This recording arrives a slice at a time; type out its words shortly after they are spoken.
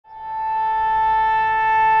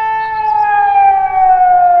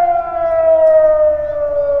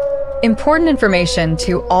Important information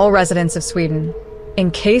to all residents of Sweden. In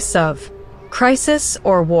case of crisis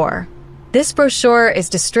or war, this brochure is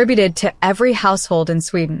distributed to every household in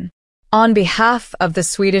Sweden on behalf of the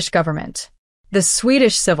Swedish government. The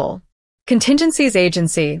Swedish Civil Contingencies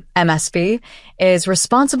Agency, MSB, is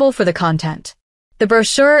responsible for the content. The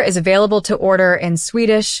brochure is available to order in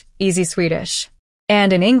Swedish, Easy Swedish,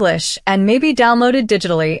 and in English, and may be downloaded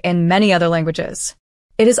digitally in many other languages.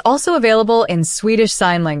 It is also available in Swedish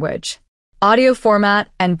Sign Language, audio format,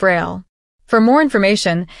 and Braille. For more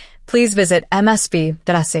information, please visit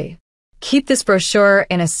msb.se. Keep this brochure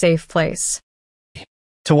in a safe place.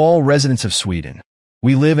 To all residents of Sweden,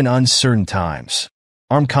 we live in uncertain times.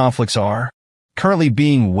 Armed conflicts are currently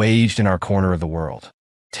being waged in our corner of the world.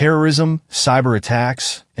 Terrorism, cyber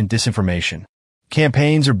attacks, and disinformation.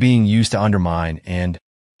 Campaigns are being used to undermine and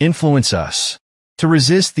influence us. To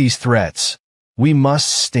resist these threats, we must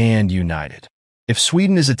stand united. If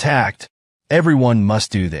Sweden is attacked, everyone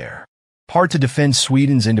must do their part to defend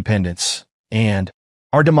Sweden's independence and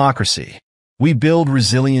our democracy. We build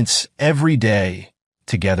resilience every day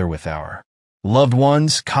together with our loved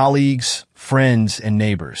ones, colleagues, friends, and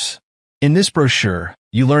neighbors. In this brochure,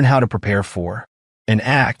 you learn how to prepare for and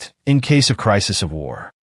act in case of crisis of war.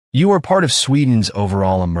 You are part of Sweden's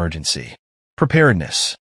overall emergency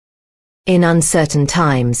preparedness. In uncertain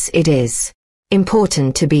times, it is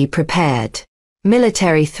important to be prepared.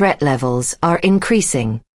 Military threat levels are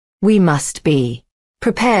increasing. We must be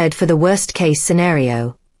prepared for the worst-case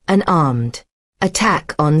scenario, an armed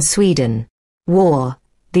attack on Sweden. War,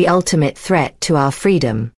 the ultimate threat to our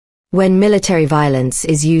freedom. When military violence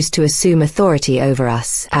is used to assume authority over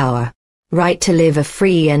us, our right to live a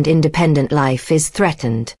free and independent life is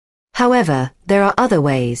threatened. However, there are other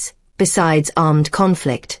ways, besides armed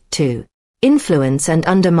conflict, to influence and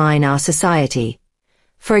undermine our society.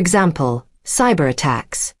 For example, cyber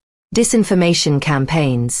attacks, disinformation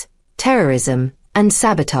campaigns, terrorism, and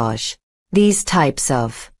sabotage. These types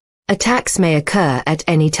of attacks may occur at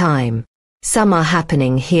any time. Some are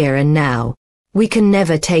happening here and now. We can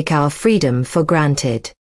never take our freedom for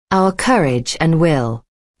granted. Our courage and will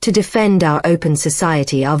to defend our open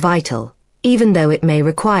society are vital, even though it may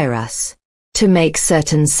require us to make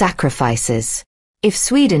certain sacrifices. If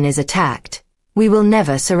Sweden is attacked, we will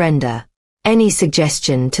never surrender. Any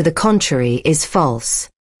suggestion to the contrary is false.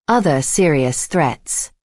 Other serious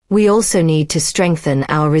threats. We also need to strengthen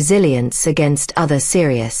our resilience against other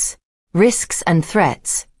serious risks and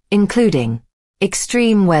threats, including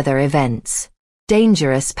extreme weather events,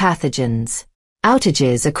 dangerous pathogens,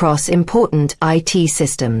 outages across important IT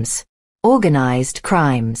systems, organized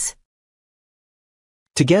crimes.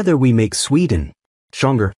 Together we make Sweden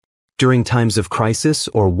stronger. During times of crisis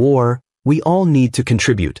or war, we all need to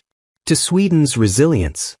contribute to Sweden's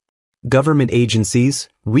resilience. Government agencies,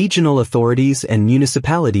 regional authorities, and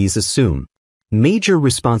municipalities assume major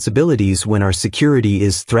responsibilities when our security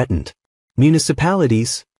is threatened.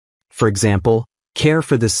 Municipalities, for example, care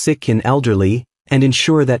for the sick and elderly and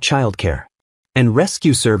ensure that childcare and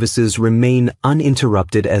rescue services remain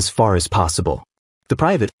uninterrupted as far as possible. The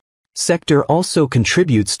private sector also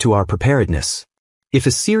contributes to our preparedness. If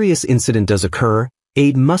a serious incident does occur,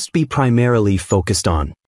 aid must be primarily focused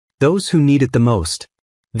on those who need it the most.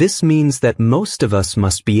 This means that most of us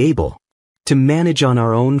must be able to manage on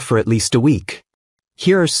our own for at least a week.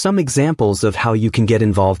 Here are some examples of how you can get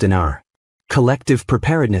involved in our collective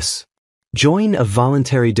preparedness. Join a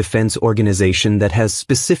voluntary defense organization that has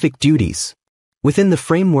specific duties within the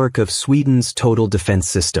framework of Sweden's total defense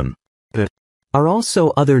system. There are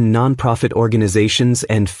also other non-profit organizations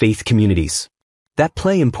and faith communities that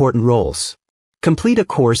play important roles. Complete a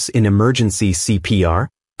course in emergency CPR,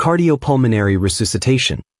 cardiopulmonary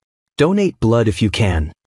resuscitation. Donate blood if you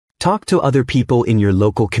can. Talk to other people in your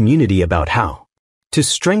local community about how to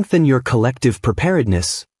strengthen your collective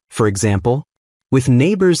preparedness, for example, with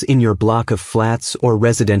neighbors in your block of flats or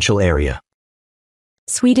residential area.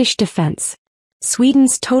 Swedish defense.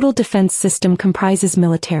 Sweden's total defense system comprises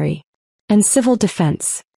military and civil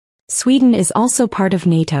defense. Sweden is also part of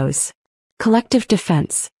NATO's collective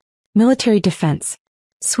defense, military defense.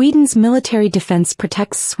 Sweden's military defense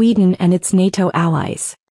protects Sweden and its NATO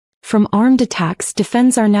allies from armed attacks,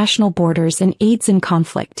 defends our national borders, and aids in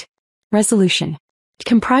conflict resolution. It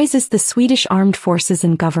comprises the Swedish armed forces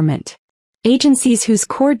and government agencies whose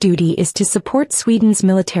core duty is to support Sweden's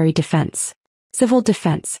military defense. Civil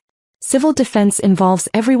defense. Civil defense involves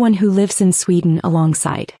everyone who lives in Sweden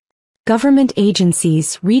alongside government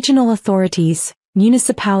agencies, regional authorities,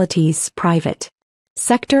 municipalities, private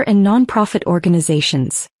sector, and non-profit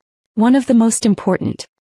organizations. One of the most important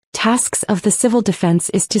tasks of the civil defense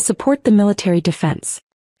is to support the military defense.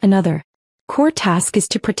 Another core task is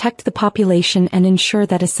to protect the population and ensure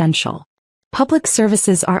that essential public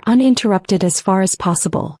services are uninterrupted as far as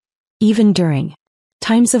possible, even during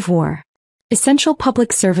times of war. Essential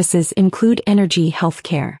public services include energy,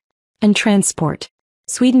 healthcare, and transport.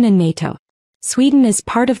 Sweden and NATO. Sweden is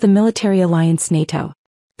part of the military alliance NATO.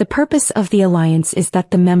 The purpose of the alliance is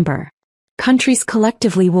that the member countries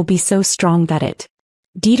collectively will be so strong that it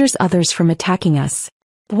deters others from attacking us.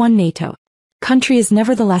 One NATO country is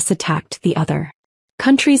nevertheless attacked, the other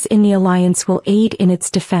countries in the alliance will aid in its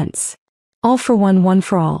defense. All for one, one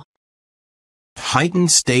for all.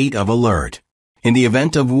 Heightened state of alert. In the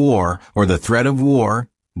event of war or the threat of war,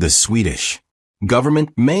 the Swedish government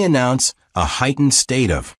may announce a heightened state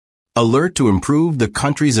of alert to improve the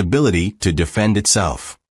country's ability to defend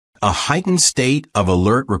itself. A heightened state of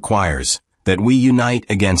alert requires that we unite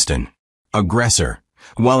against an aggressor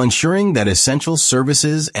while ensuring that essential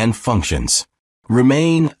services and functions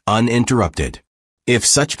remain uninterrupted. If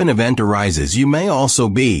such an event arises, you may also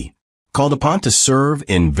be called upon to serve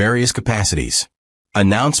in various capacities.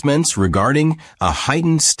 Announcements regarding a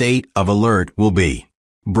heightened state of alert will be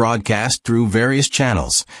broadcast through various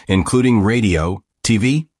channels, including radio,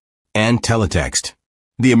 TV, and teletext.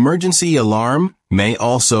 The emergency alarm may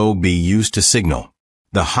also be used to signal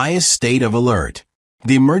the highest state of alert.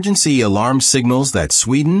 The emergency alarm signals that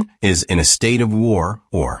Sweden is in a state of war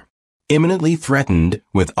or imminently threatened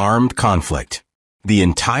with armed conflict. The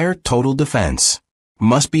entire total defense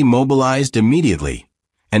must be mobilized immediately,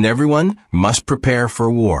 and everyone must prepare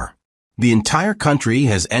for war. The entire country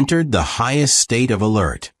has entered the highest state of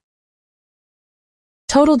alert.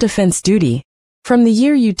 Total defense duty. From the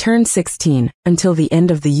year you turn 16 until the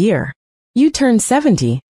end of the year you turn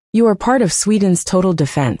 70, you are part of Sweden's total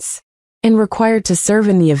defense and required to serve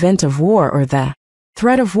in the event of war or the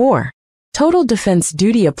threat of war. Total defense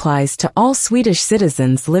duty applies to all Swedish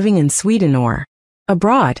citizens living in Sweden or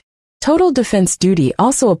abroad. Total defense duty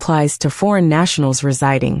also applies to foreign nationals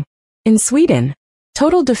residing in Sweden.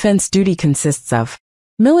 Total defense duty consists of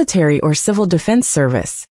military or civil defense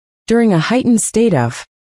service. During a heightened state of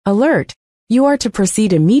alert, you are to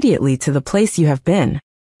proceed immediately to the place you have been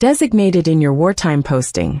designated in your wartime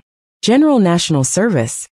posting. General National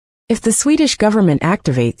Service. If the Swedish government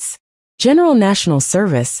activates General National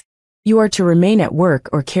Service, you are to remain at work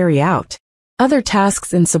or carry out other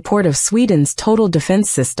tasks in support of Sweden's total defense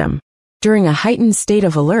system. During a heightened state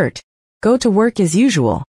of alert, go to work as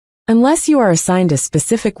usual, unless you are assigned a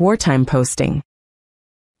specific wartime posting.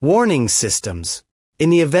 Warning systems. In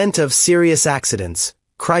the event of serious accidents,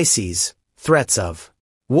 crises, threats of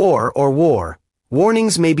war or war,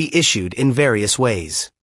 warnings may be issued in various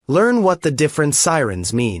ways. Learn what the different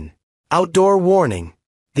sirens mean. Outdoor warning.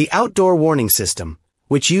 The outdoor warning system,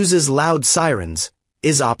 which uses loud sirens,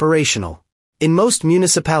 is operational in most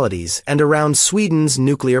municipalities and around Sweden's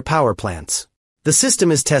nuclear power plants. The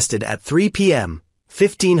system is tested at 3 p.m.,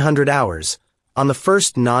 1500 hours, on the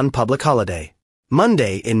first non-public holiday,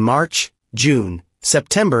 Monday in March, June,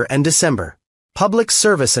 September and December. Public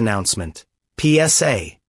Service Announcement,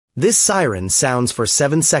 PSA. This siren sounds for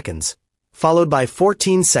 7 seconds, followed by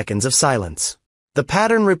 14 seconds of silence. The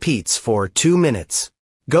pattern repeats for 2 minutes.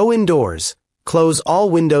 Go indoors, close all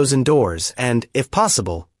windows and doors and, if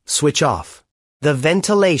possible, switch off the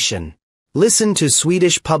ventilation. Listen to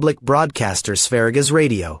Swedish public broadcaster Sveriges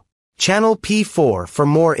Radio, channel P4 for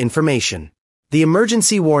more information. The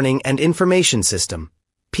Emergency Warning and Information System,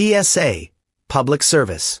 PSA, Public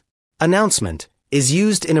Service Announcement, is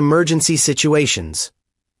used in emergency situations.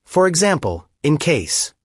 For example, in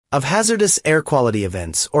case of hazardous air quality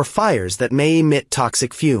events or fires that may emit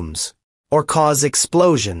toxic fumes or cause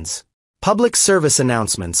explosions. Public service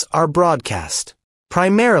announcements are broadcast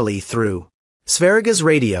primarily through Sveriges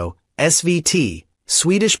Radio, SVT,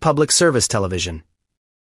 Swedish Public Service Television,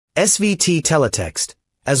 SVT Teletext,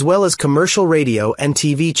 as well as commercial radio and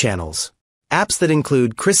TV channels. Apps that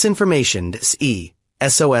include Krisinformation,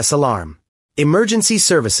 SOS Alarm, Emergency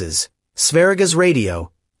Services, Sveriges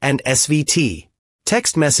Radio, and SVT.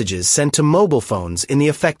 Text messages sent to mobile phones in the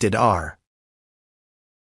affected are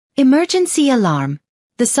Emergency alarm.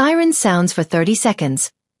 The siren sounds for 30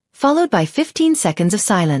 seconds, followed by 15 seconds of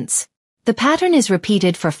silence. The pattern is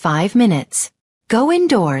repeated for 5 minutes. Go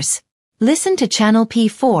indoors. Listen to channel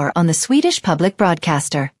P4 on the Swedish public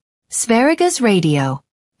broadcaster, Sveriges Radio.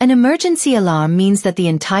 An emergency alarm means that the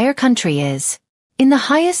entire country is in the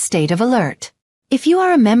highest state of alert. If you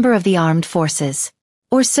are a member of the armed forces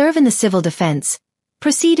or serve in the civil defense,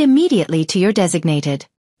 proceed immediately to your designated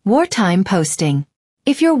wartime posting.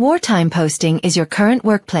 If your wartime posting is your current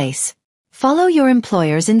workplace, follow your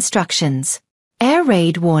employer's instructions. Air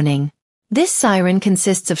raid warning. This siren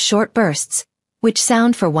consists of short bursts, which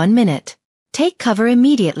sound for 1 minute. Take cover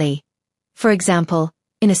immediately. For example,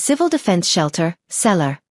 in a civil defense shelter,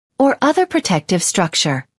 cellar, or other protective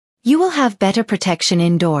structure. You will have better protection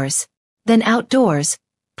indoors than outdoors,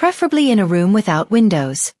 preferably in a room without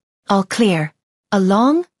windows. All clear. A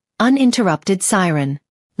long, uninterrupted siren,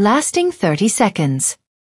 lasting 30 seconds.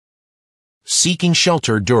 Seeking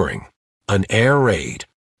shelter during an air raid.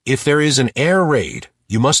 If there is an air raid,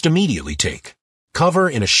 you must immediately take cover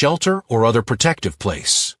in a shelter or other protective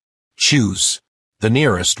place. Choose the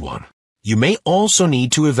nearest one. You may also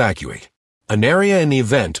need to evacuate an area in the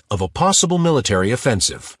event of a possible military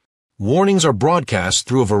offensive. Warnings are broadcast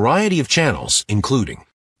through a variety of channels, including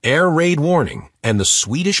Air Raid Warning and the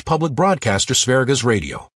Swedish public broadcaster Sveriges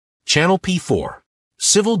Radio. Channel P4.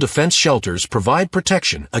 Civil defense shelters provide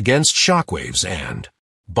protection against shockwaves and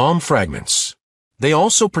bomb fragments. They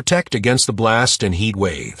also protect against the blast and heat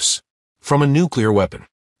waves from a nuclear weapon.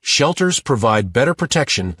 Shelters provide better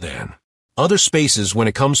protection than other spaces when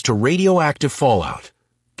it comes to radioactive fallout,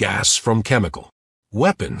 gas from chemical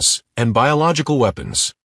weapons, and biological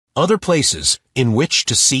weapons. Other places in which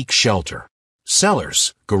to seek shelter.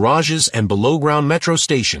 Cellars, garages, and below-ground metro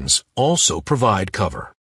stations also provide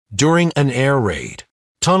cover. During an air raid,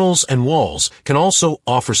 tunnels and walls can also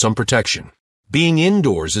offer some protection. Being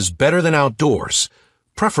indoors is better than outdoors,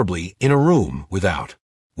 preferably in a room without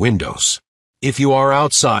windows. If you are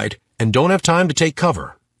outside and don't have time to take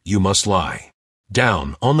cover, you must lie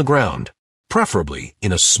down on the ground, preferably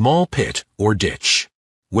in a small pit or ditch.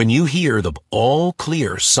 When you hear the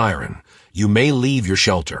all-clear siren, you may leave your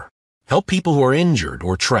shelter. Help people who are injured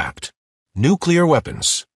or trapped. Nuclear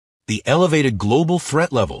weapons. The elevated global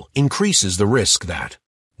threat level increases the risk that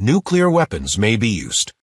nuclear weapons may be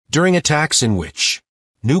used. During attacks in which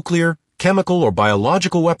nuclear, chemical, or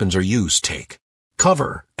biological weapons are used, take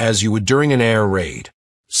cover as you would during an air raid.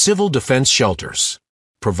 Civil defense shelters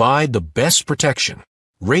provide the best protection.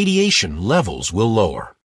 Radiation levels will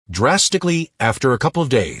lower drastically after a couple of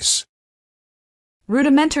days.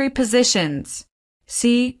 Rudimentary positions.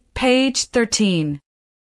 See page 13.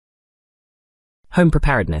 Home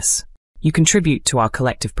preparedness. You contribute to our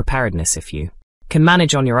collective preparedness if you can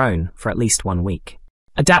manage on your own for at least 1 week.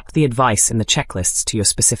 Adapt the advice in the checklists to your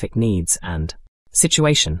specific needs and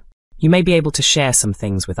situation. You may be able to share some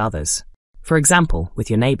things with others. For example, with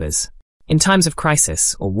your neighbors. In times of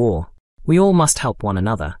crisis or war, we all must help one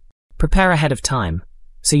another. Prepare ahead of time,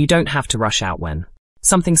 so you don't have to rush out when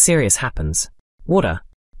something serious happens. Water.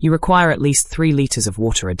 You require at least 3 liters of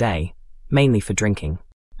water a day, mainly for drinking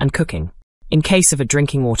and cooking. In case of a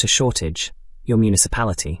drinking water shortage, your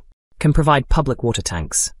municipality can provide public water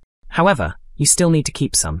tanks. However, you still need to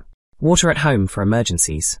keep some water at home for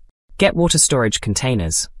emergencies. Get water storage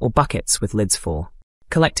containers or buckets with lids for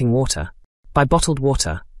collecting water. Buy bottled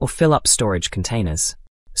water or fill up storage containers.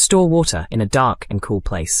 Store water in a dark and cool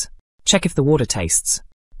place. Check if the water tastes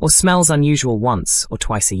or smells unusual once or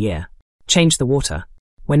twice a year. Change the water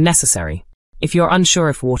when necessary. If you're unsure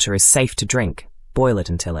if water is safe to drink, boil it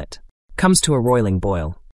until it comes to a roiling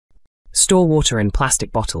boil. Store water in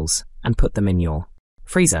plastic bottles and put them in your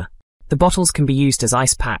freezer. The bottles can be used as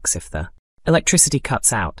ice packs if the electricity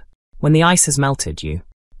cuts out. When the ice has melted, you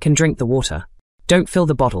can drink the water. Don't fill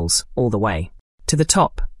the bottles all the way to the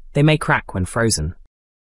top. They may crack when frozen.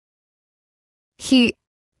 Heat.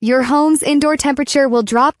 Your home's indoor temperature will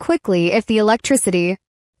drop quickly if the electricity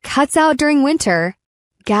cuts out during winter.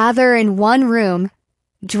 Gather in one room.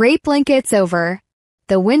 Drape blankets over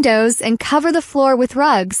the windows and cover the floor with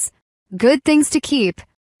rugs. Good things to keep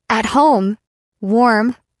at home.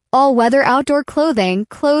 Warm, all-weather outdoor clothing,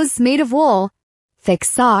 clothes made of wool, thick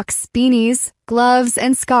socks, beanies, gloves,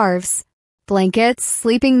 and scarves, blankets,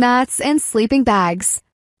 sleeping mats, and sleeping bags.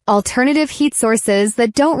 Alternative heat sources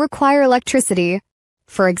that don't require electricity.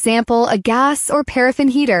 For example, a gas or paraffin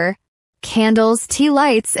heater, candles, tea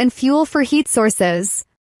lights, and fuel for heat sources,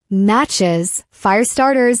 matches, fire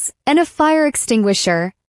starters, and a fire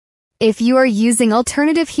extinguisher. If you are using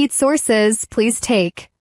alternative heat sources, please take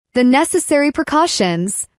the necessary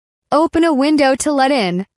precautions. Open a window to let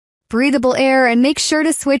in breathable air and make sure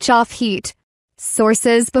to switch off heat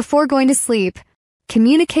sources before going to sleep.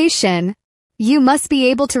 Communication. You must be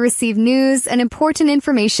able to receive news and important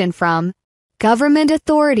information from government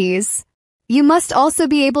authorities. You must also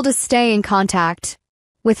be able to stay in contact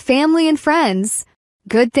with family and friends.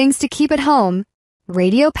 Good things to keep at home.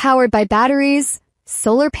 Radio powered by batteries,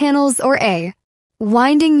 solar panels, or a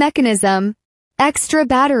winding mechanism. Extra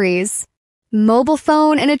batteries. Mobile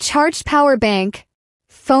phone and a charged power bank.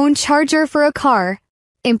 Phone charger for a car.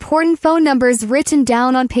 Important phone numbers written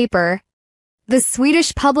down on paper. The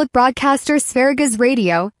Swedish public broadcaster Sveriges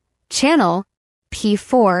Radio, channel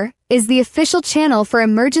P4, is the official channel for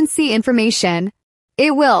emergency information.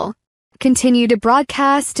 It will continue to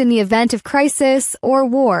broadcast in the event of crisis or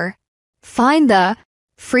war. Find the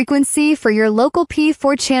frequency for your local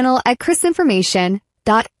P4 channel at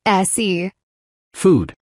krisinformation.se.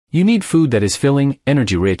 Food. You need food that is filling,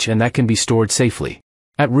 energy-rich, and that can be stored safely.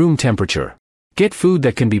 At room temperature. Get food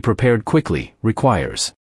that can be prepared quickly,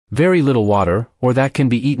 requires very little water, or that can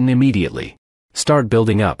be eaten immediately. Start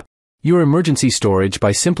building up your emergency storage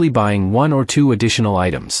by simply buying 1 or 2 additional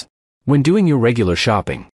items. When doing your regular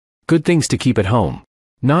shopping, good things to keep at home.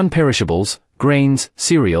 Non-perishables, grains,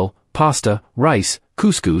 cereal, pasta, rice,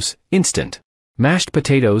 couscous, instant. Mashed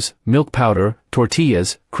potatoes, milk powder,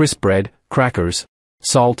 tortillas, crisp bread, crackers,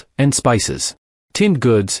 salt, and spices. Tinned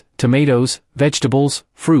goods, tomatoes, vegetables,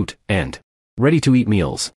 fruit, and ready-to-eat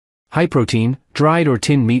meals. High protein, dried or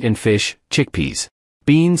tinned meat and fish, chickpeas,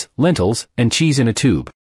 beans, lentils, and cheese in a tube.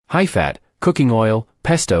 High fat, cooking oil,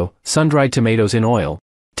 pesto, sun-dried tomatoes in oil,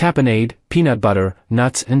 tapenade, peanut butter,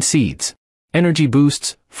 nuts and seeds. Energy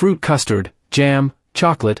boosts, fruit custard, jam,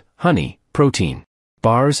 chocolate, honey, protein,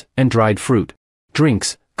 bars, and dried fruit.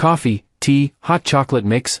 Drinks, coffee, tea, hot chocolate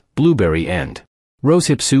mix, blueberry and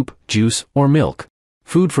rosehip soup, juice, or milk.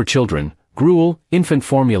 Food for children, gruel, infant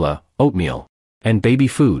formula, oatmeal, and baby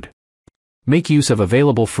food. Make use of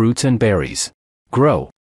available fruits and berries. Grow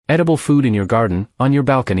edible food in your garden, on your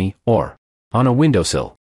balcony, or on a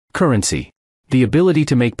windowsill. Currency. The ability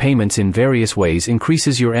to make payments in various ways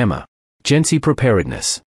increases your emergency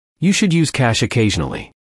preparedness. You should use cash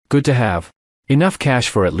occasionally. Good to have enough cash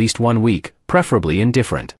for at least 1 week, preferably in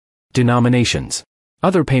different denominations.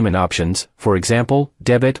 Other payment options, for example,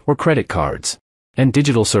 debit or credit cards, and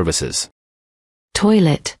digital services.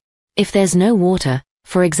 Toilet. If there's no water,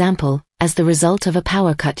 for example, as the result of a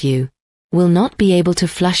power cut, you will not be able to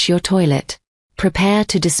flush your toilet. Prepare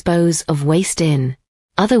to dispose of waste in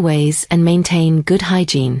other ways and maintain good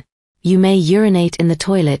hygiene. You may urinate in the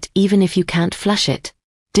toilet even if you can't flush it.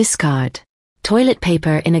 Discard toilet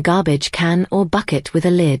paper in a garbage can or bucket with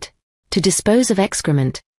a lid. To dispose of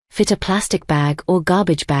excrement, fit a plastic bag or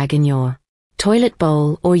garbage bag in your toilet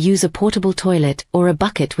bowl or use a portable toilet or a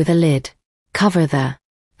bucket with a lid. Cover the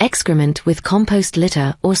excrement with compost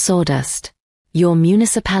litter or sawdust. Your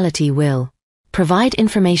municipality will provide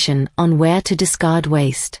information on where to discard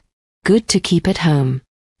waste. Good to keep at home.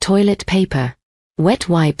 Toilet paper, wet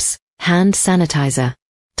wipes, hand sanitizer,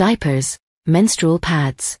 diapers, menstrual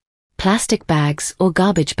pads, plastic bags or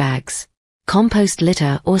garbage bags, compost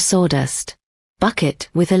litter or sawdust, bucket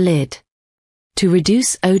with a lid. To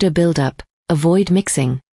reduce odor buildup, avoid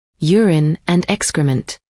mixing urine and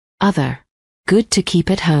excrement. Other. Good to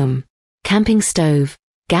keep at home. Camping stove,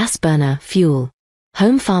 gas burner, fuel.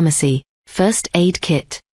 Home pharmacy, first aid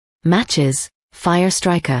kit. Matches, fire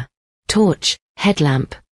striker. Torch,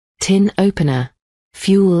 headlamp. Tin opener.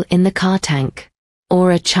 Fuel in the car tank.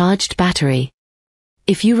 Or a charged battery.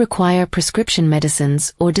 If you require prescription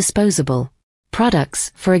medicines or disposable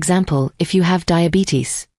products, for example, if you have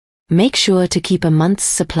diabetes, make sure to keep a month's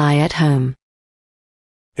supply at home.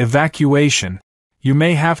 Evacuation. You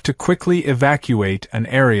may have to quickly evacuate an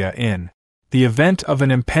area in the event of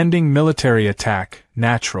an impending military attack,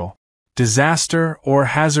 natural disaster, or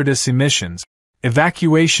hazardous emissions.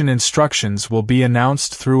 Evacuation instructions will be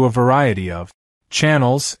announced through a variety of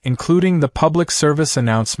channels, including the Public Service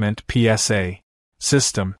Announcement (PSA)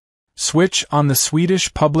 system. Switch on the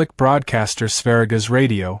Swedish public broadcaster Sveriges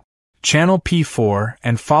Radio, channel P4,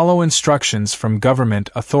 and follow instructions from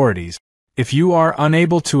government authorities. If you are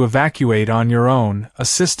unable to evacuate on your own,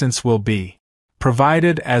 assistance will be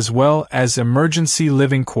provided as well as emergency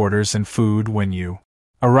living quarters and food when you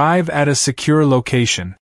arrive at a secure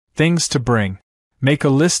location. Things to bring. Make a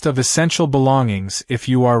list of essential belongings if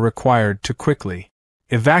you are required to quickly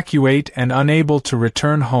evacuate and unable to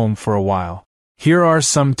return home for a while. Here are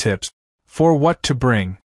some tips for what to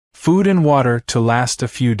bring. Food and water to last a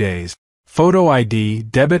few days. Photo ID,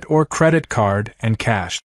 debit or credit card, and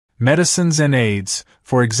cash. Medicines and aids,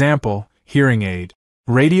 for example, hearing aid.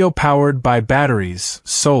 Radio powered by batteries,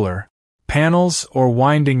 solar panels or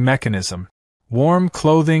winding mechanism. Warm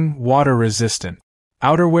clothing, water resistant.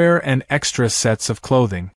 Outerwear and extra sets of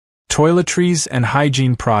clothing. Toiletries and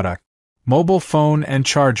hygiene product. Mobile phone and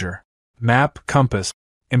charger. Map, compass.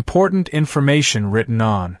 Important information written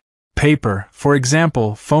on paper, for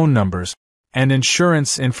example, phone numbers, and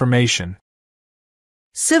insurance information.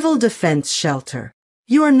 Civil defense shelter.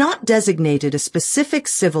 You are not designated a specific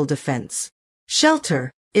civil defense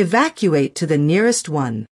shelter. Evacuate to the nearest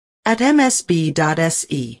one. At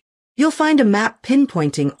msb.se. You'll find a map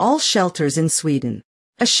pinpointing all shelters in Sweden.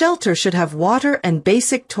 A shelter should have water and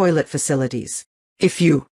basic toilet facilities. If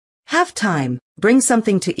you have time, bring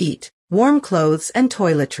something to eat, warm clothes and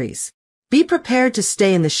toiletries. Be prepared to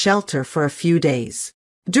stay in the shelter for a few days.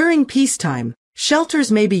 During peacetime,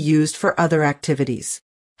 shelters may be used for other activities.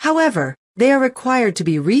 However, they are required to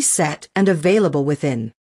be reset and available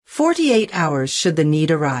within 48 hours should the need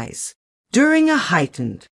arise. During a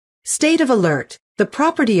heightened state of alert, the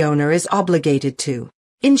property owner is obligated to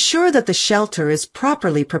ensure that the shelter is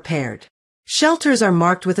properly prepared. Shelters are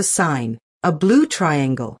marked with a sign, a blue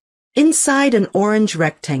triangle, inside an orange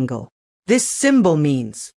rectangle. This symbol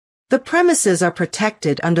means the premises are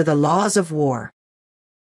protected under the laws of war.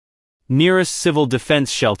 Nearest civil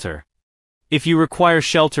defense shelter. If you require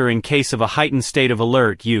shelter in case of a heightened state of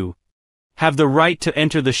alert, you have the right to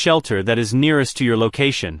enter the shelter that is nearest to your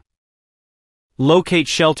location. Locate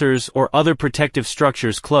shelters or other protective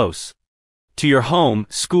structures close to your home,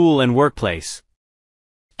 school, and workplace.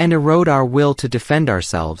 And erode our will to defend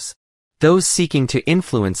ourselves. Those seeking to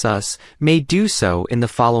influence us may do so in the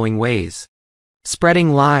following ways: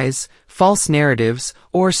 spreading lies, false narratives,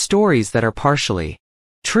 or stories that are partially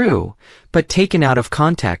true, but taken out of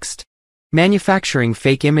context. Manufacturing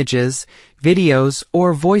fake images, videos,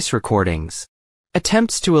 or voice recordings.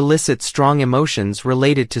 Attempts to elicit strong emotions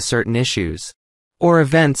related to certain issues or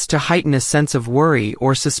events to heighten a sense of worry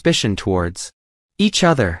or suspicion towards each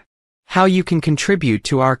other. How you can contribute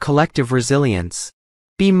to our collective resilience.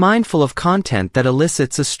 Be mindful of content that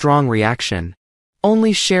elicits a strong reaction.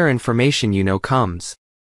 Only share information you know comes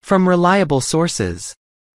from reliable sources.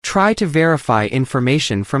 Try to verify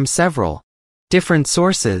information from several different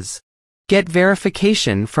sources. Get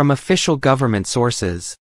verification from official government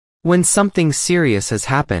sources when something serious has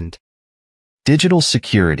happened. Digital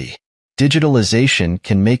security. Digitalization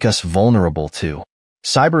can make us vulnerable to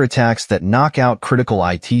cyber attacks that knock out critical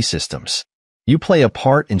IT systems. You play a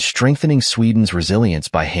part in strengthening Sweden's resilience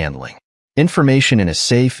by handling information in a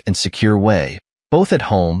safe and secure way, both at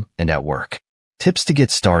home and at work. Tips to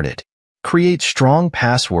get started. Create strong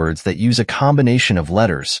passwords that use a combination of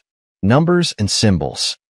letters, numbers, and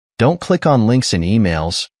symbols. Don't click on links in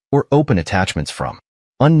emails or open attachments from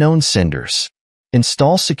unknown senders.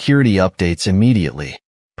 Install security updates immediately.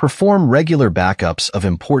 Perform regular backups of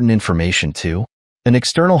important information to an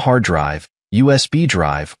external hard drive, USB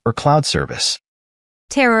drive, or cloud service.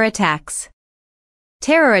 Terror attacks.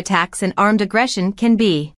 Terror attacks and armed aggression can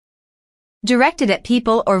be directed at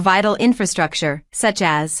people or vital infrastructure, such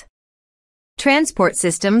as transport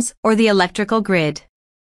systems or the electrical grid.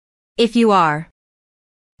 If you are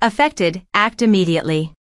affected, act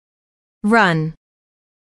immediately. Run.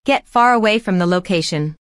 Get far away from the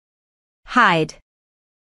location. Hide.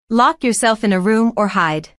 Lock yourself in a room or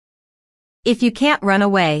hide. If you can't run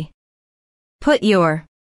away, put your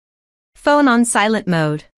phone on silent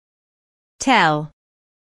mode.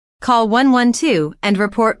 Call 112 and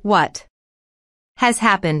report what has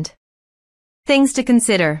happened. Things to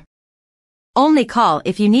consider. Only call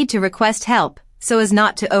if you need to request help, so as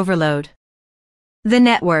not to overload the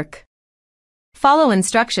network. Follow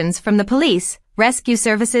instructions from the police, rescue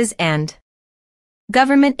services, and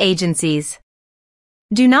government agencies.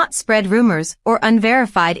 Do not spread rumors or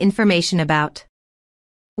unverified information about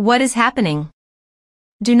what is happening.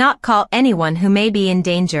 Do not call anyone who may be in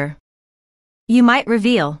danger. You might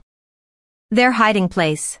reveal their hiding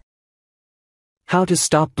place. How to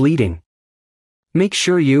stop bleeding. Make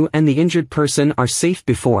sure you and the injured person are safe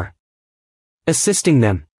before assisting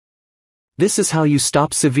them. This is how you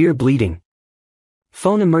stop severe bleeding.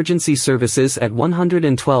 Phone emergency services at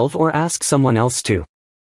 112 or ask someone else to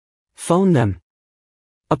phone them.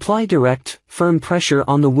 Apply direct, firm pressure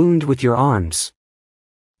on the wound with your arms.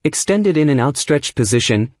 Extend it in an outstretched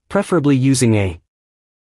position, preferably using a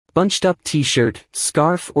bunched up t-shirt,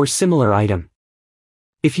 scarf, or similar item.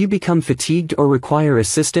 If you become fatigued or require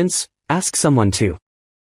assistance, ask someone to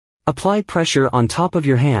apply pressure on top of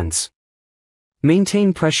your hands.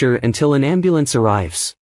 Maintain pressure until an ambulance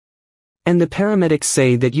arrives and the paramedics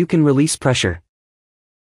say that you can release pressure.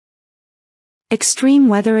 Extreme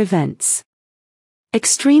weather events.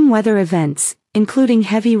 Extreme weather events, including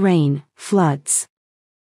heavy rain, floods,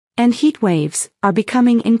 and heat waves, are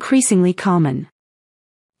becoming increasingly common.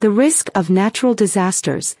 The risk of natural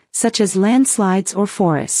disasters, such as landslides or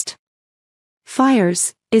forest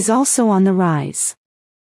fires, is also on the rise.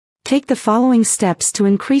 Take the following steps to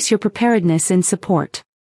increase your preparedness in support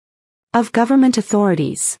of government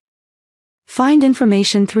authorities. Find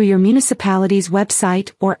information through your municipality's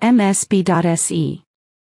website or msb.se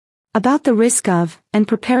about the risk of and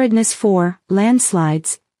preparedness for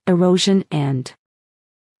landslides, erosion, and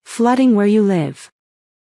Flooding where you live.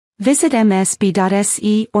 Visit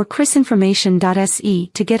msb.se or chrisinformation.se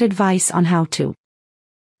to get advice on how to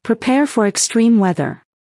prepare for extreme weather.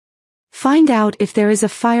 Find out if there is a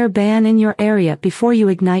fire ban in your area before you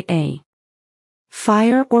ignite a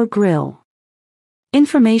fire or grill.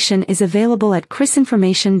 Information is available at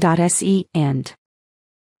chrisinformation.se and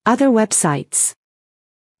other websites.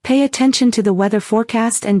 Pay attention to the weather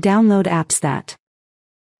forecast and download apps that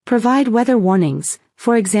provide weather warnings,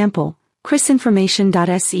 for example,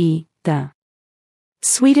 chrisinformation.se, the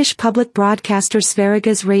Swedish public broadcaster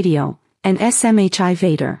Sveriges Radio, and SMHI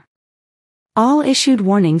Vader. All issued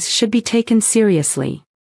warnings should be taken seriously.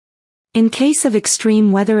 In case of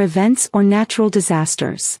extreme weather events or natural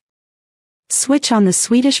disasters, switch on the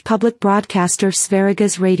Swedish public broadcaster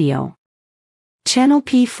Sveriges Radio. Channel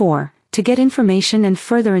P4, to get information and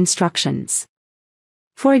further instructions.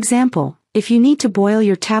 For example, if you need to boil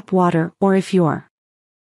your tap water or if your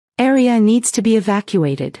area needs to be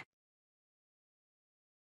evacuated.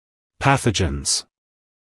 Pathogens.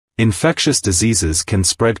 Infectious diseases can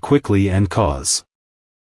spread quickly and cause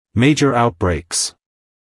major outbreaks.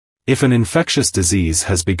 If an infectious disease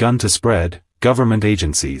has begun to spread, government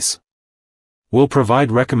agencies will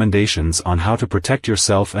provide recommendations on how to protect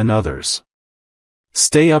yourself and others.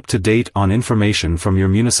 Stay up to date on information from your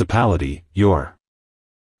municipality, your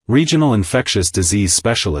regional infectious disease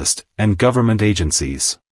specialist, and government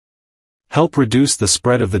agencies. Help reduce the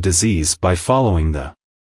spread of the disease by following the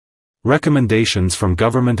recommendations from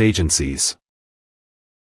government agencies.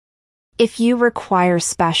 If you require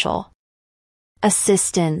special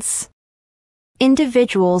assistance,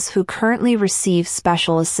 individuals who currently receive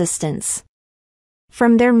special assistance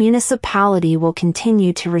from their municipality will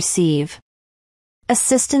continue to receive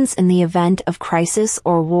assistance in the event of crisis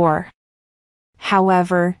or war.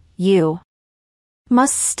 However, you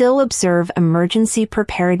must still observe emergency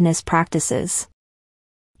preparedness practices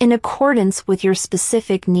in accordance with your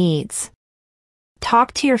specific needs.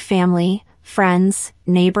 Talk to your family, friends,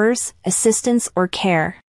 neighbors, assistants or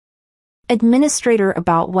care administrator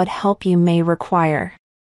about what help you may require.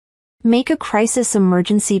 Make a crisis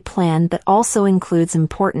emergency plan that also includes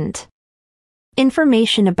important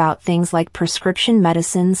information about things like prescription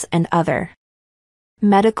medicines and other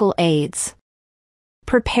medical aids.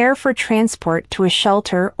 Prepare for transport to a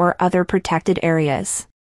shelter or other protected areas.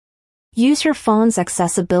 Use your phone's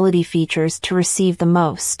accessibility features to receive the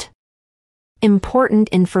most important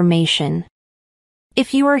information.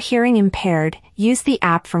 If you are hearing impaired, use the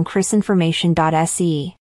app from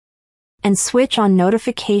chrisinformation.se and switch on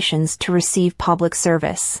notifications to receive public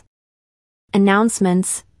service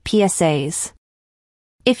announcements, PSAs.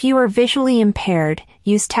 If you are visually impaired,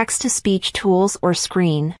 use text-to-speech tools or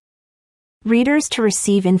screen readers to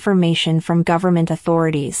receive information from government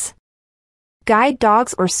authorities. Guide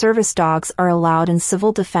dogs or service dogs are allowed in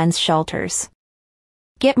civil defense shelters.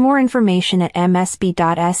 Get more information at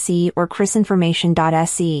msb.se or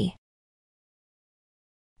chrisinformation.se.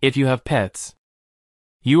 If you have pets,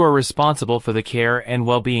 you are responsible for the care and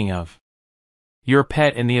well-being of your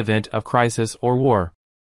pet in the event of crisis or war.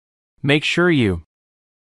 Make sure you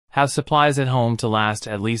have supplies at home to last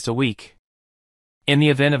at least a week. In the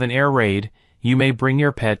event of an air raid, you may bring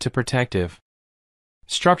your pet to protective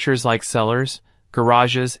structures like cellars,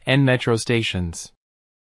 garages, and metro stations.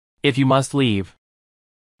 If you must leave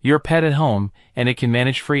your pet at home and it can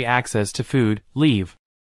manage free access to food, leave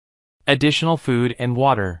additional food and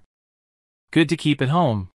water. Good to keep at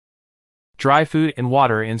home. Dry food and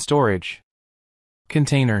water in storage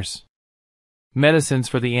containers. Medicines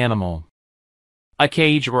for the animal. A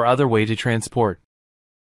cage or other way to transport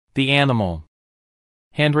the animal.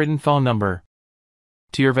 Handwritten phone number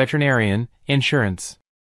to your veterinarian, insurance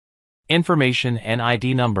information and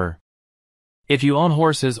ID number. If you own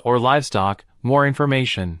horses or livestock, more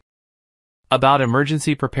information about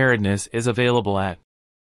emergency preparedness is available at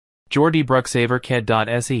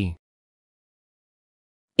jordybrucksaverked.se.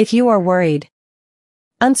 If you are worried,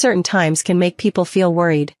 uncertain times can make people feel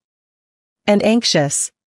worried and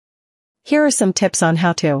anxious. Here are some tips on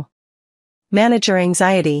how to manage your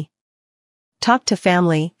anxiety. Talk to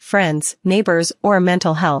family, friends, neighbors, or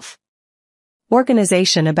mental health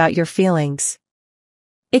organization about your feelings.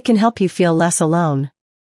 It can help you feel less alone.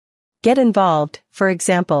 Get involved, for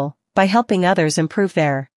example, by helping others improve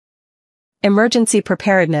their emergency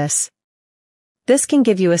preparedness. This can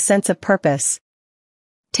give you a sense of purpose.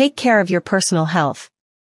 Take care of your personal health.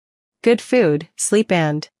 Good food, sleep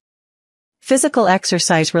and physical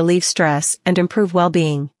exercise relieve stress and improve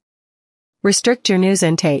well-being. Restrict your news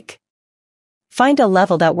intake. Find a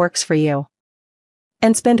level that works for you.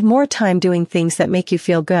 And spend more time doing things that make you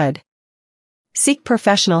feel good. Seek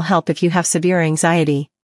professional help if you have severe anxiety.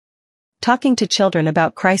 Talking to children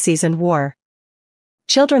about crises and war.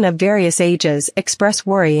 Children of various ages express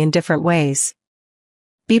worry in different ways.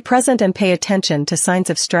 Be present and pay attention to signs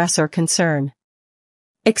of stress or concern.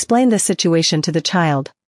 Explain the situation to the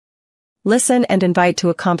child. Listen and invite to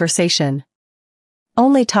a conversation.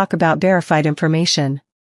 Only talk about verified information.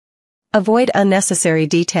 Avoid unnecessary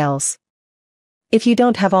details. If you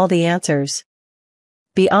don't have all the answers,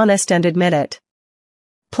 be honest and admit it.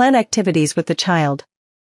 Plan activities with the child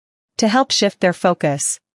to help shift their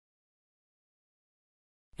focus.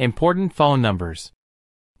 Important phone numbers.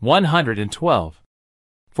 112.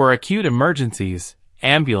 For acute emergencies,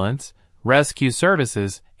 ambulance, rescue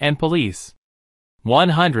services, and police.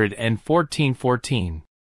 11414.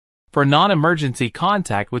 For non-emergency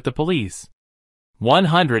contact with the police.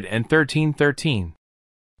 11313.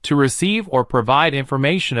 To receive or provide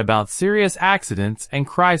information about serious accidents and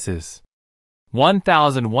crisis.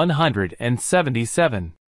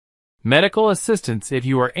 1177. Medical assistance if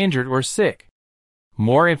you are injured or sick.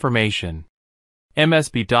 More information.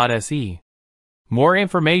 msb.se. More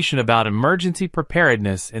information about emergency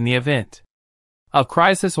preparedness in the event of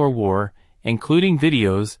crisis or war, including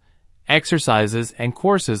videos, exercises, and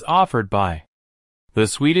courses offered by the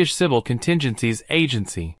Swedish Civil Contingencies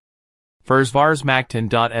Agency.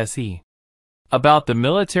 Försvarsmakten.se. About the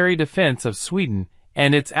military defense of Sweden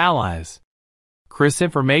and its allies.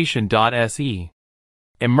 krisinformation.se.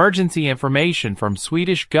 Emergency information from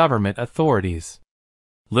Swedish government authorities.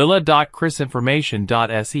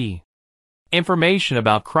 lilla.krisinformation.se. Information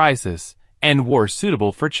about crisis and war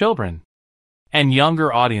suitable for children and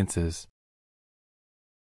younger audiences.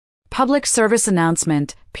 Public Service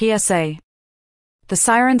Announcement, PSA. The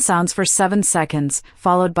siren sounds for 7 seconds,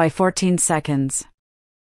 followed by 14 seconds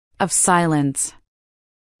of silence.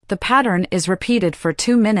 The pattern is repeated for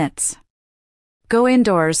 2 minutes. Go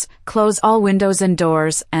indoors, close all windows and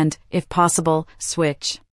doors, and, if possible,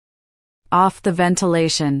 switch off the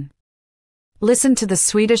ventilation. Listen to the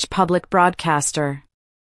Swedish public broadcaster.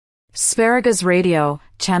 Sveriges Radio,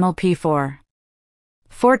 Channel P4.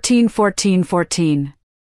 141414.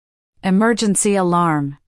 Emergency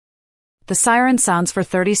alarm. The siren sounds for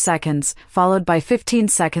 30 seconds, followed by 15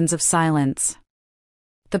 seconds of silence.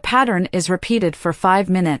 The pattern is repeated for 5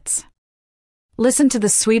 minutes. Listen to the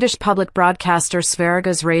Swedish public broadcaster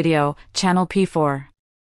Sveriges Radio, Channel P4.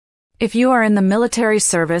 If you are in the military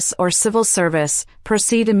service or civil service,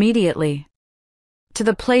 proceed immediately to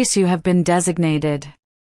the place you have been designated.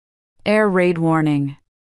 Air raid warning.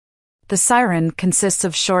 The siren consists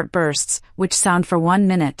of short bursts, which sound for 1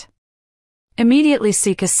 minute. Immediately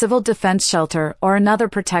seek a civil defense shelter or another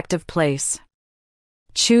protective place.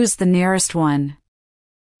 Choose the nearest one.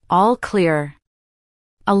 All clear.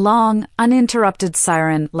 A long, uninterrupted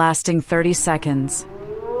siren lasting 30 seconds.